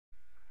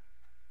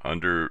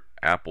under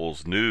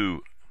Apple's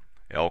new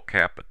El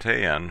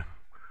Capitan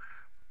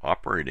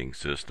operating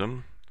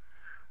system,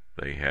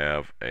 they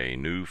have a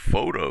new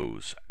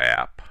Photos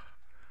app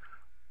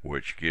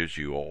which gives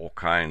you all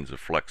kinds of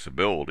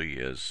flexibility,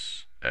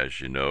 as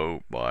you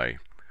know, by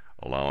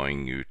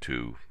allowing you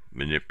to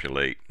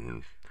manipulate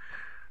and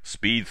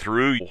speed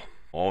through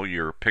all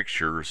your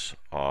pictures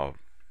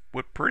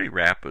with pretty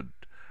rapid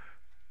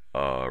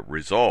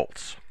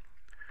results.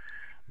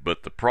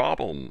 But the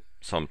problem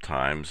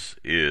sometimes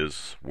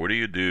is, what do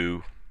you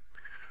do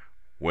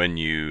when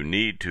you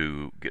need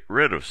to get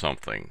rid of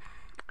something?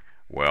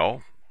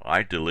 Well,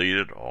 I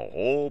deleted a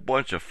whole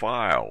bunch of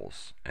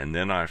files, and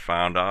then I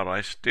found out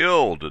I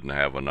still didn't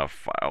have enough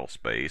file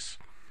space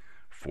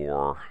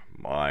for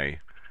my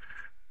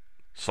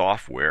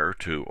software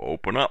to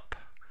open up.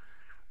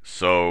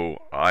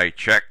 So I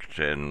checked,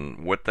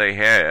 and what they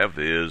have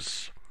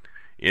is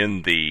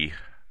in the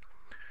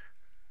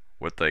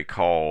what they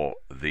call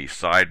the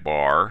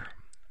sidebar,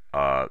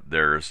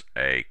 there's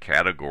a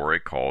category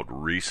called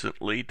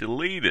recently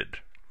deleted.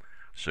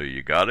 So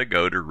you got to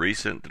go to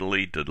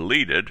recently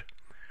deleted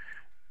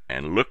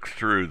and look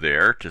through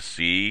there to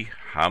see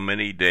how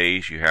many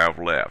days you have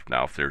left.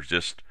 Now, if it's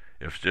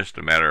just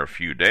a matter of a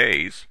few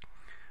days,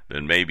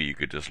 then maybe you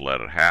could just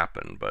let it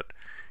happen. But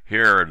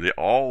here,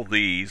 all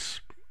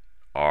these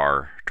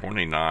are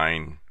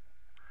 29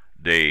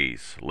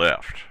 days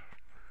left.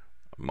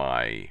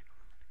 My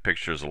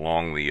pictures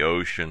along the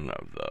ocean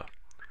of the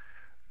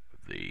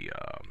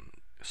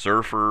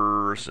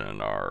surfers,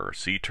 and our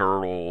sea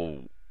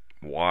turtle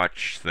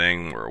watch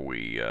thing where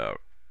we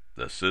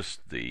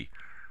assist the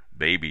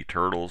baby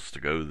turtles to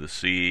go to the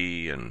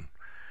sea, and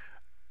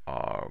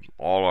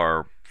all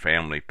our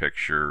family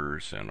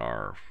pictures, and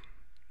our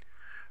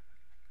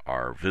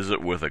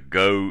visit with a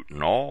goat,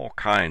 and all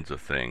kinds of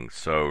things.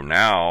 So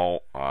now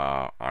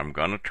I'm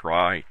going to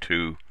try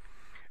to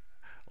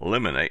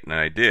eliminate, and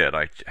I did.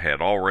 I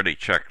had already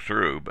checked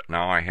through, but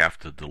now I have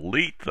to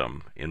delete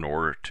them in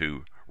order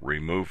to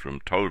remove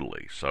them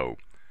totally. So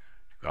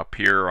up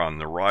here on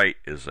the right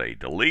is a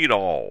delete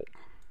all.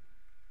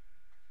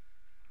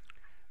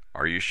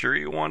 Are you sure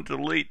you want to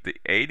delete the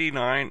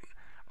 89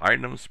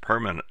 items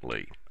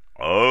permanently?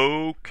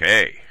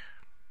 Okay.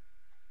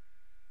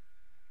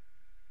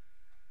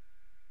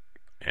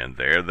 And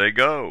there they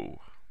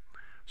go.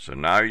 So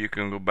now you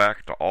can go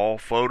back to all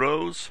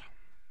photos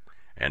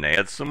and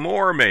add some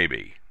more,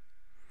 maybe,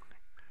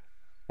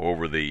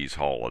 over these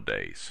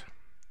holidays.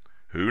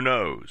 Who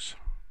knows?